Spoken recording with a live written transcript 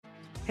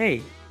Hey,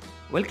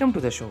 welcome to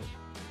the show.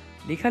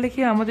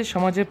 লেখালেখি আমাদের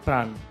সমাজের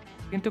প্রাণ,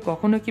 কিন্তু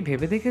কখনো কি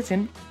ভেবে দেখেছেন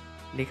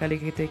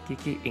লেখালেখিতে কী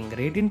কী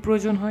ইনগ্রেডিয়েন্ট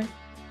প্রয়োজন হয়?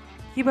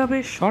 কিভাবে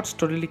শর্ট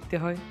স্টোরি লিখতে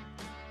হয়,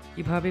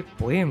 কিভাবে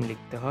পোয়েম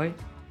লিখতে হয়,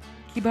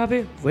 কিভাবে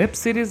ওয়েব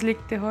সিরিজ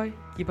লিখতে হয়,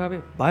 কিভাবে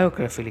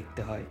বায়োগ্রাফি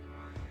লিখতে হয়,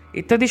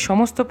 ইত্যাদি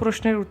সমস্ত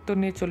প্রশ্নের উত্তর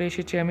নিয়ে চলে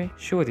এসেছি আমি,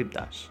 Subhadip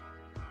Das.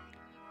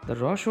 The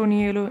raw show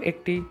নিয়ে এলো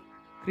একটি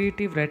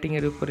ক্রিয়েটিভ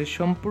রাইটিংয়ের উপরে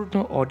সম্পূর্ণ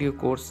অডিও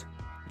কোর্স,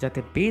 যাতে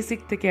বেসিক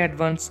থেকে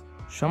অ্যাডভান্স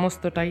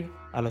সমস্তটাই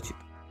আলোচিত।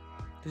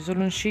 তো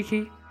চলুন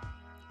শিখি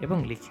এবং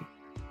লিখি।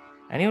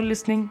 And you're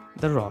listening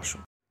the raw show.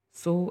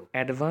 So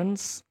advance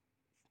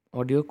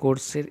audio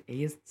কোর্সের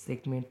এই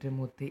সেগমেন্টের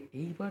মধ্যে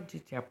এইবার যে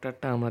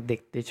চ্যাপ্টারটা আমরা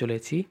দেখতে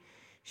চলেছি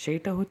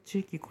সেইটা হচ্ছে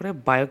কী করে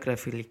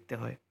বায়োগ্রাফি লিখতে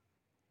হয়।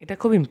 এটা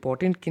খুব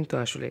ইম্পর্টেন্ট কিন্তু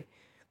আসলে,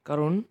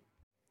 কারণ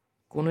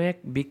কোনো এক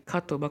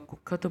বিখ্যাত বা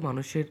কুখ্যাত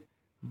মানুষের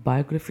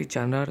বায়োগ্রাফি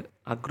জানার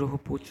আগ্রহ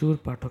প্রচুর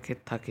পাঠকের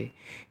থাকে,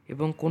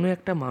 এবং কোনো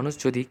একটা মানুষ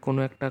যদি কোনো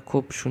একটা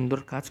খুব সুন্দর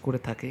কাজ করে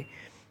থাকে,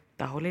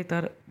 তাহলে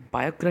তার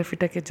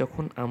বায়োগ্রাফিটাকে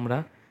যখন আমরা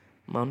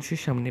মানুষের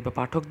সামনে বা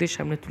পাঠকদের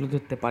সামনে তুলে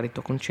ধরতে পারি,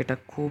 তখন সেটা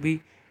খুবই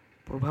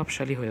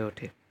প্রভাবশালী হয়ে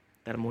ওঠে।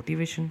 তার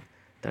মোটিভেশন,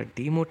 তার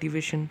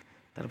ডিমোটিভেশন,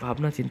 তার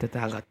ভাবনা চিন্তাতে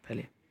আঘাত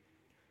ফেলে।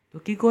 তো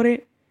কী করে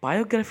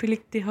বায়োগ্রাফি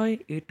লিখতে হয়,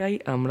 এটাই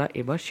আমরা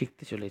এবার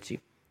শিখতে চলেছি।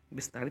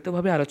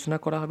 বিস্তারিতভাবে আলোচনা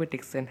করা হবে,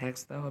 টিপস অ্যান্ড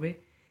হ্যাকস দেওয়া হবে,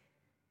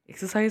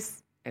 এক্সারসাইজ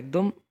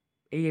একদম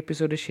এই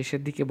এপিসোডের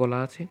শেষের দিকে বলা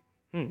আছে।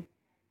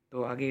 তো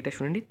আগে এটা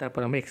শুনে নিই,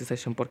 তারপর আমরা এক্সারসাইজ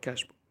সম্পর্কে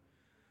আসবো।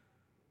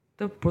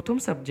 তো প্রথম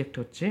সাবজেক্ট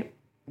হচ্ছে,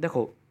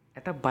 দেখো,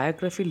 একটা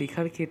বায়োগ্রাফি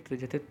লেখার ক্ষেত্রে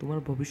যাতে তোমার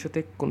ভবিষ্যতে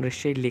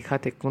সেই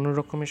লেখাতে কোনো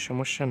রকমের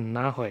সমস্যা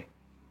না হয়,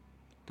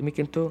 তুমি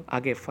কিন্তু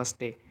আগে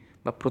ফার্স্টে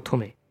বা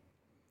প্রথমে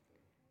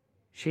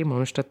সেই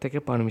মানুষটার থেকে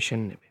পারমিশন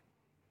নেবে।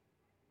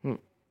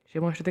 সেই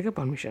মানুষটা থেকে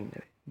পারমিশন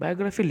নেবে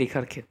বায়োগ্রাফি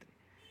লেখার ক্ষেত্রে।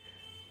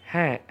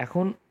 হ্যাঁ,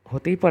 এখন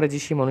হতেই পারে যে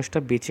সেই মানুষটা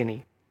বেঁচে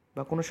নেই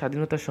বা কোনো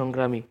স্বাধীনতা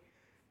সংগ্রামী,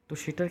 তো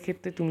সেটার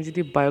ক্ষেত্রে তুমি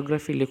যদি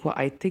বায়োগ্রাফি লেখো,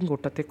 আই থিঙ্ক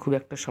ওটাতে খুব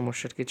একটা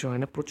সমস্যার কিছু হয়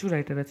না। প্রচুর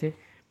রাইটার আছে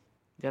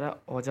যারা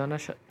অজানা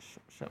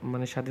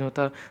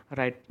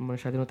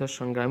স্বাধীনতার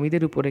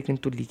সংগ্রামীদের উপরে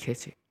কিন্তু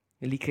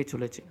লিখে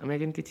চলেছে। আমি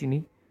একজনকে চিনি,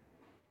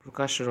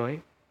 প্রকাশ রয়,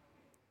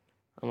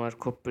 আমার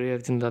খুব প্রিয়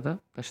একজন দাদা,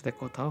 তার সাথে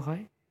কথাও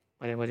হয়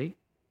মাঝে মাঝেই।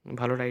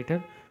 ভালো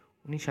রাইটার,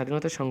 উনি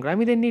স্বাধীনতা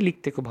সংগ্রামীদের নিয়ে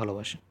লিখতে খুব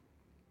ভালোবাসেন,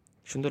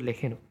 সুন্দর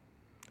লেখেনও।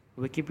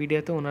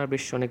 উইকিপিডিয়াতে ওনার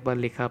বেশ অনেকবার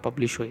লেখা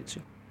পাবলিশ হয়েছে।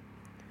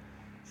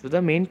 So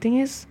the main thing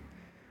is,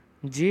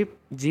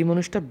 যে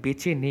মানুষটা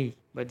বেঁচে নেই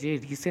বা যে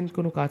রিসেন্ট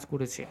কোনো কাজ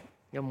করেছে,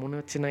 যা মনে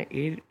হচ্ছে না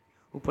এর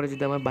উপরে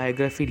যদি আমার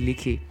বায়োগ্রাফি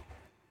লিখি,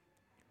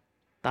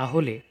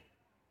 তাহলে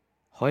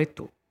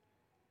হয়তো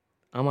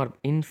আমার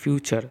ইন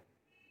ফিউচার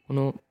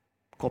কোনো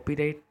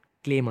কপিরাইট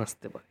ক্লেম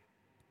আসতে পারে।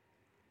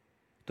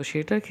 তো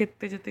সেটার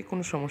ক্ষেত্রে যাতে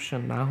কোনো সমস্যা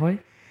না হয়,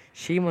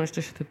 সেই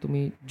মানুষটার সাথে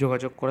তুমি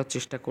যোগাযোগ করার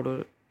চেষ্টা করো,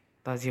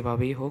 তা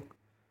যেভাবেই হোক,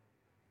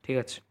 ঠিক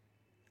আছে?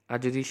 আর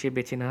যদি সে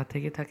বেঁচে না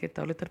থেকে থাকে,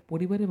 তাহলে তার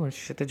পরিবারের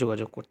মানুষের সাথে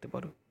যোগাযোগ করতে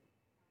পারো,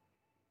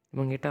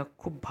 এবং এটা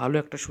খুব ভালো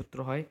একটা সূত্র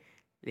হয়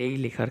এই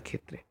লেখার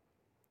ক্ষেত্রে।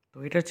 তো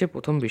এটা হচ্ছে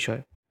প্রথম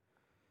বিষয়।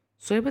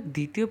 সো এবার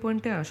দ্বিতীয়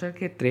পয়েন্টে আসার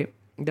ক্ষেত্রে,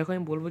 দেখো,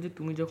 আমি বলবো যে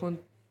তুমি যখন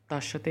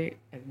তার সাথে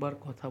একবার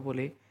কথা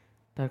বলে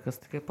তার কাছ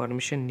থেকে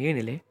পারমিশন নিয়ে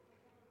নিলে,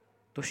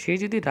 তো সে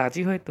যদি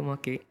রাজি হয়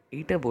তোমাকে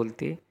এইটা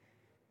বলতে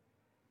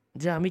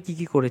যে আমি কী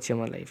কী করেছি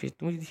আমার লাইফে,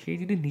 সে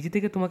যদি নিজে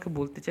থেকে তোমাকে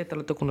বলতে চায়,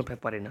 তাহলে তো কোনো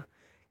ব্যাপারই না।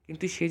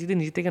 কিন্তু সে যদি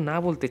নিজে থেকে না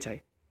বলতে চায়,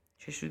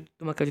 সে শুধু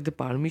তোমাকে যদি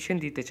পারমিশন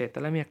দিতে চায়,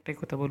 তাহলে আমি একটাই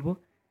কথা বলবো,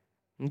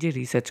 যে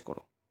রিসার্চ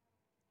করো।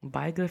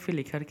 বায়োগ্রাফি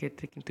লেখার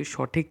ক্ষেত্রে কিন্তু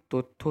সঠিক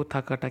তথ্য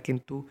থাকাটা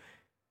কিন্তু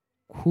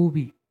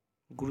খুবই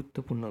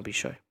গুরুত্বপূর্ণ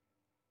বিষয়,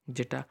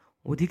 যেটা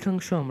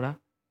অধিকাংশ আমরা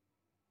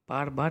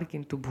বারবার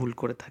কিন্তু ভুল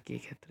করে থাকি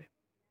এক্ষেত্রে।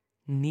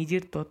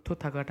 নিজের তথ্য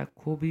থাকাটা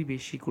খুবই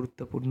বেশি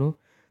গুরুত্বপূর্ণ,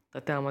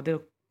 তাতে আমাদের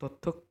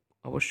তথ্য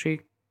অবশ্যই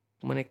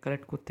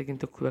কালেক্ট করতে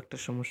কিন্তু খুব একটা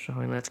সমস্যা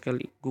হয় না। আজকাল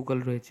গুগল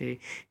রয়েছে,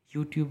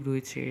 ইউটিউব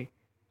রয়েছে,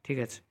 ঠিক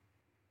আছে?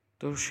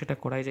 তো সেটা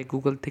করাই যায়।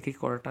 গুগল থেকে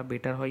করাটা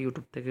বেটার হয়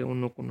ইউটিউব থেকে।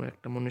 অন্য কোনো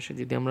একটা মানুষের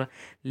যদি আমরা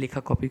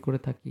লেখা কপি করে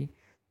থাকি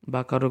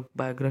বা কারো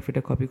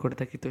বায়োগ্রাফিটা কপি করে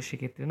থাকি, তো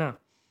সেক্ষেত্রে না,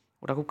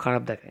 ওটা খুব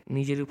খারাপ দেখায়।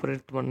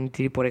 তোমার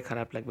নিজেরই পরে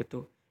খারাপ লাগবে। তো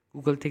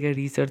গুগল থেকে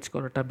রিসার্চ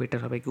করাটা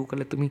বেটার হবে।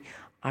 গুগলে তুমি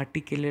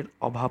আর্টিকেলের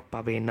অভাব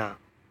পাবে না।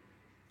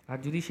 আর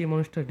যদি সেই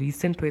মানুষটা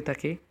রিসেন্ট হয়ে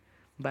থাকে,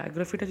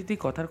 বায়োগ্রাফিটা যদি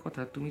কথার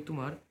কথা তুমি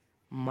তোমার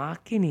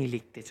মাকে নিয়ে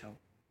লিখতে চাও,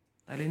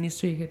 তাহলে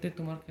নিশ্চয়ই এক্ষেত্রে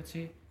তোমার কাছে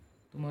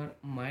তোমার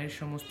মায়ের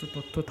সমস্ত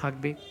তথ্য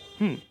থাকবে।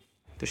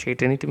 তো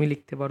সেইটা নিয়ে তুমি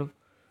লিখতে পারো,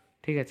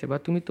 ঠিক আছে? বা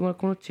তুমি তোমার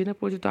কোনো চেনা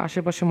পরিচিত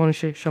আশেপাশে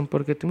মানুষের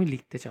সম্পর্কে তুমি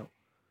লিখতে চাও,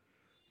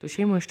 তো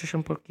সেই মানুষটা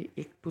সম্পর্কে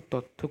একটু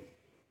তথ্য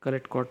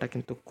কালেক্ট করাটা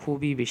কিন্তু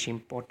খুবই বেশি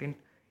ইম্পর্টেন্ট,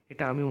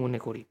 এটা আমি মনে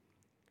করি।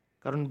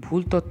 কারণ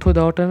ভুল তথ্য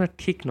দেওয়াটা না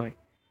ঠিক নয়।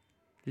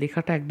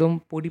 লেখাটা একদম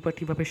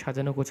পরিপাটিভাবে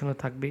সাজানো গোছানো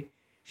থাকবে,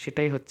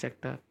 সেটাই হচ্ছে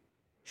একটা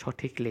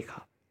সঠিক লেখা।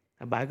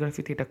 আর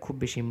বায়োগ্রাফিতে এটা খুব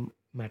বেশি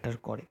ম্যাটার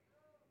করে।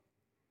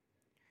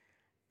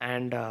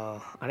 অ্যান্ড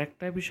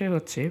আরেকটা বিষয়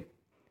হচ্ছে,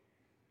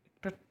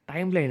 একটা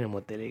টাইম লাইনের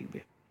মধ্যে লিখবে।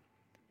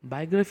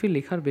 বায়োগ্রাফি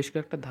লেখার বেশ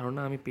কয়েকটা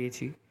ধারণা আমি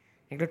পেয়েছি।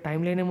 একটা টাইম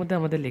লাইনের মধ্যে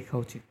আমাদের লেখা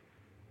উচিত।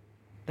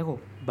 দেখো,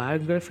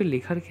 বায়োগ্রাফি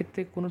লেখার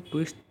ক্ষেত্রে কোনো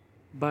টুইস্ট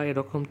বা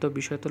এরকম তো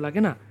বিষয় তো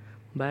লাগে না।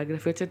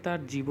 বায়োগ্রাফি হচ্ছে তার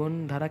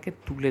জীবনধারাকে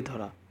তুলে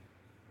ধরা।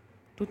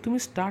 তো তুমি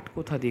স্টার্ট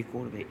কোথা দিয়ে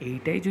করবে,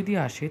 এইটাই যদি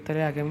আসে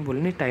তাহলে আগে আমি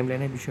বলিনি টাইম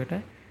লাইনের বিষয়টা।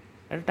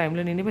 একটা টাইম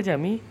লাইন নিয়ে নেবে যে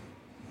আমি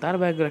তার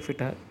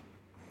বায়োগ্রাফিটা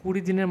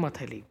 20 দিনের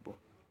মাথায় লিখব,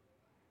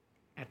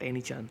 অ্যাট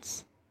এনি চান্স।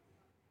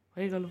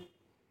 হয়ে গেল,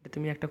 এটা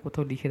তুমি একটা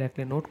কোথাও লিখে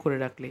রাখলে, নোট করে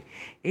রাখলে।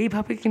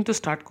 এইভাবে কিন্তু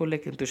স্টার্ট করলে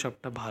কিন্তু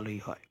সবটা ভালোই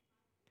হয়।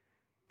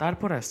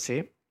 তারপর আসছে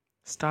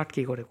স্টার্ট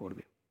কী করে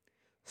করবে।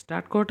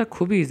 স্টার্ট করাটা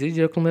খুবই ইজি,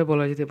 যেরকমভাবে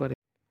বলা যেতে পারে।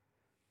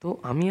 তো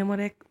আমি আমার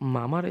এক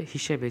মামার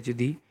হিসেবে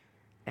যদি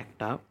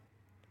একটা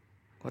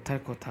কথার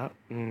কথা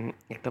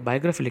একটা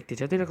বায়োগ্রাফি লিখতে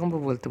চাই, তো এরকম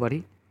বলতে পারি।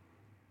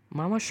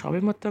 মামা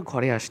সবেমাত্র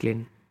ঘরে আসলেন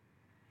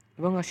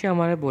এবং আসে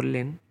আমায়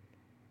বললেন,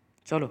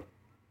 চলো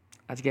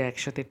আজকে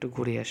একসাথে একটু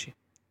ঘুরে আসি,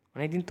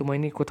 অনেকদিন তোমায়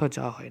নিয়ে কোথাও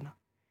যাওয়া হয় না।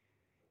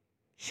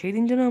 সেই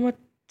দিন যেন আমার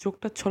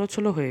চোখটা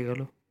ছলো হয়ে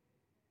গেল,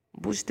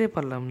 বুঝতে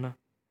পারলাম না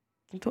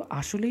কিন্তু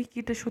আসলেই কি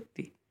এটা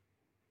সত্যি?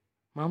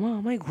 মামা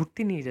আমায়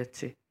ঘুরতে নিয়ে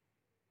যাচ্ছে।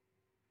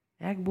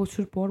 1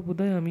 বছর পর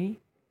বোধহয় আমি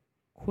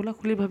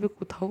খোলাখুলিভাবে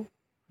কোথাও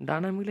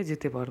ডানা মেলে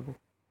যেতে পারবো।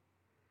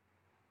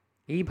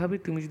 এইভাবে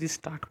তুমি যদি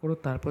স্টার্ট করো,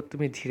 তারপর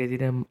তুমি ধীরে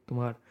ধীরে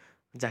তোমার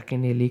যাকে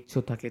নিয়ে লিখছো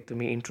তাকে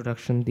তুমি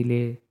ইন্ট্রোডাকশন দিলে,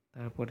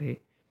 তারপরে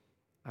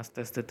আস্তে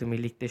আস্তে তুমি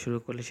লিখতে শুরু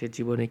করলে সে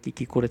জীবনে কী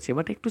কী করেছে।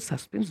 বাট একটু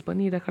সাসপেন্স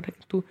বানিয়ে রাখাটা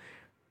কিন্তু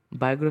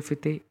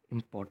বায়োগ্রাফিতে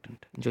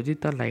ইম্পর্ট্যান্ট। যদি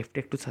তার লাইফটা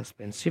একটু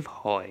সাসপেন্সিভ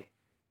হয়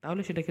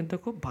তাহলে সেটা কিন্তু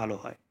খুব ভালো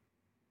হয়।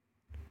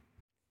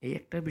 এই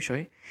একটা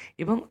বিষয়।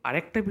 এবং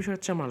আরেকটা বিষয়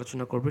হচ্ছে আমরা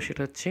আলোচনা করবো,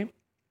 সেটা হচ্ছে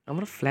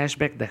আমরা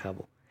ফ্ল্যাশব্যাক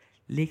দেখাবো।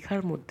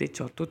 লেখার মধ্যে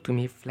যত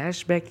তুমি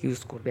ফ্ল্যাশব্যাক ইউজ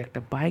করবে একটা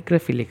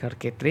বায়োগ্রাফি লেখার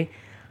ক্ষেত্রে,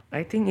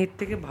 আই থিঙ্ক এর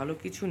থেকে ভালো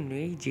কিছু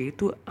নেই,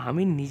 যেহেতু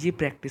আমি নিজে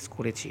প্র্যাকটিস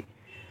করেছি।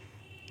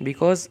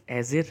 বিকজ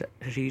অ্যাজ এ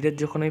রিডার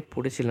যখন আমি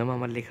পড়েছিলাম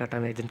আমার লেখাটা,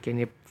 আমি একজনকে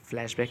নিয়ে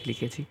ফ্ল্যাশব্যাক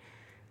লিখেছি,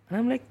 আর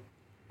আমি লাইক,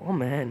 ও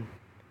ম্যান,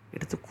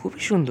 এটা তো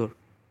খুবই সুন্দর,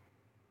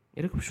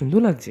 এটা খুব সুন্দর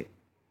লাগছে।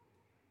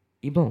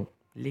 এবং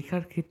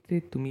লেখার ক্ষেত্রে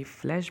তুমি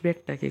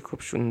ফ্ল্যাশব্যাকটাকে খুব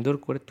সুন্দর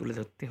করে তুলে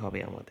ধরতে হবে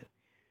আমাদের।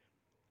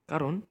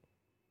 কারণ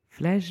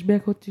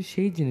ফ্ল্যাশব্যাক হচ্ছে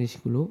সেই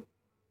জিনিসগুলো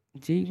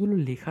যেইগুলো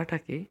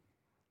লেখাটাকে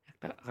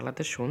একটা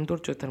আলাদা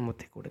সৌন্দর্যতার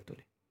মধ্যে করে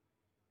তোলে।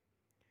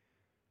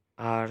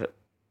 আর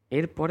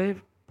এরপরে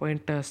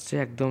পয়েন্টটা আসছে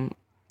একদম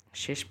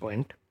শেষ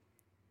পয়েন্ট,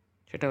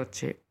 সেটা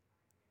হচ্ছে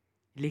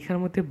লেখার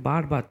মধ্যে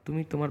বারবার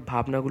তুমি তোমার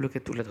ভাবনাগুলোকে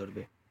তুলে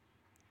ধরবে।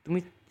 তুমি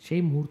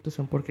সেই মুহূর্ত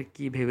সম্পর্কে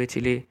কী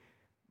ভেবেছিলে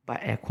বা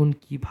এখন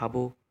কী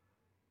ভাবো,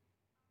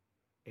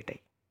 এটাই।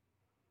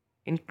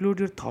 Include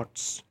your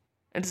thoughts,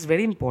 it is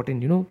very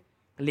important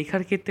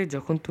লেখার ক্ষেত্রে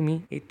যখন তুমি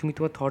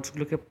তোমার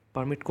থটসগুলোকে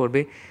পারমিট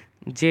করবে,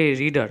 যে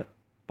রিডার,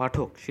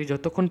 পাঠক, সে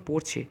যতক্ষণ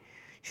পড়ছে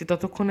সে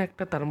ততক্ষণ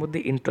একটা তার মধ্যে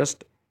ইন্টারেস্ট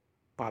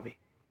পাবে,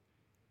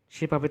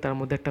 সে পাবে তার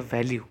মধ্যে একটা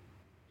ভ্যালিউ,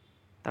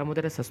 তার মধ্যে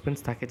একটা সাসপেন্স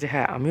থাকে যে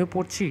হ্যাঁ আমিও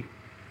পড়ছি,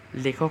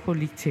 লেখকও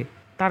লিখছে,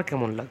 তার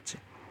কেমন লাগছে।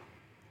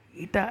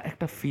 এটা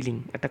একটা ফিলিং,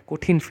 একটা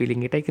কঠিন ফিলিং,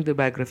 এটাই কিন্তু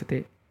বায়োগ্রাফিতে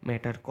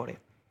ম্যাটার করে।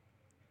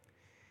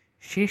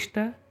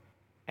 শেষটা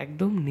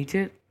একদম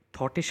নিজের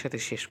থটের সাথে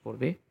শেষ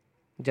করবে,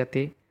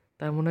 যাতে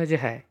তার মনে হয় যে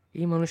হ্যাঁ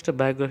এই মানুষটা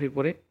বায়োগ্রাফি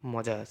পড়ে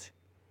মজা আছে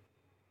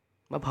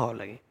বা ভালো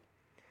লাগে।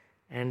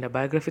 অ্যান্ড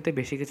বায়োগ্রাফিতে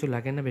বেশি কিছু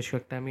লাগে না, বেশ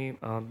কয়েকটা আমি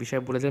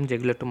বিষয় বলে দিলাম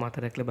যেগুলো একটু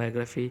মাথায় রাখলে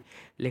বায়োগ্রাফি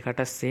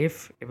লেখাটা সেফ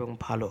এবং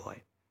ভালো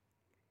হয়।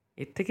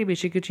 এর থেকে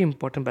বেশি কিছু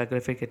ইম্পর্ট্যান্ট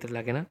বায়োগ্রাফির ক্ষেত্রে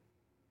লাগে না,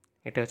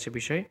 এটা হচ্ছে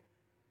বিষয়।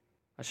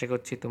 আশা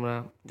করছি তোমরা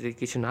যদি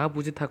কিছু না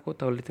বুঝে থাকো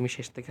তাহলে তুমি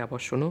শেষ থেকে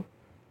আবার শোনো।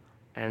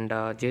 অ্যান্ড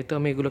যেহেতু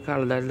আমি এগুলোকে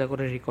আলাদা আলাদা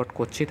করে রেকর্ড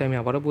করছি, তাই আমি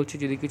আবারও বলছি,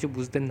 যদি কিছু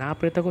বুঝতে না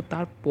পেরে থাকো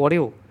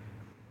তারপরেও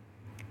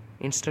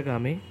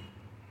ইনস্টাগ্রামে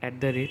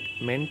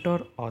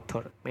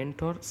 @mentor/author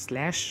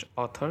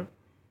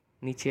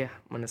নিচে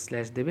মানে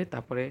স্ল্যাশ দেবে,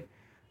 তারপরে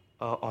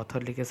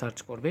অথর লিখে সার্চ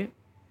করবে,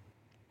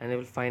 and you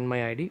will find my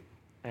ID.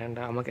 And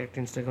আমাকে একটা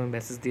ইনস্টাগ্রামে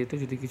মেসেজ দিয়ে তো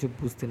যদি কিছু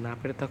বুঝতে না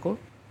পেরে থাকো,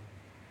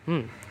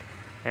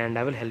 and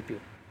I will help you.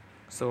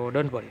 So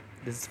don't worry,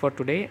 this is for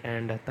today.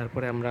 And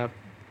তারপরে আমরা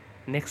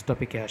নেক্সট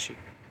টপিকে আসি।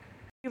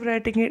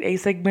 রাইটিংয়ের এই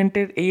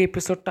সেগমেন্টের এই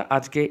এপিসোডটা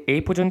আজকে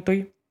এই পর্যন্তই।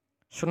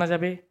 শোনা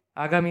যাবে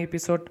আগামী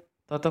এপিসোড,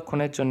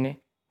 ততক্ষণের জন্যে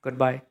good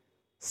bye,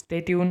 stay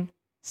tune,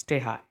 stay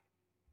high.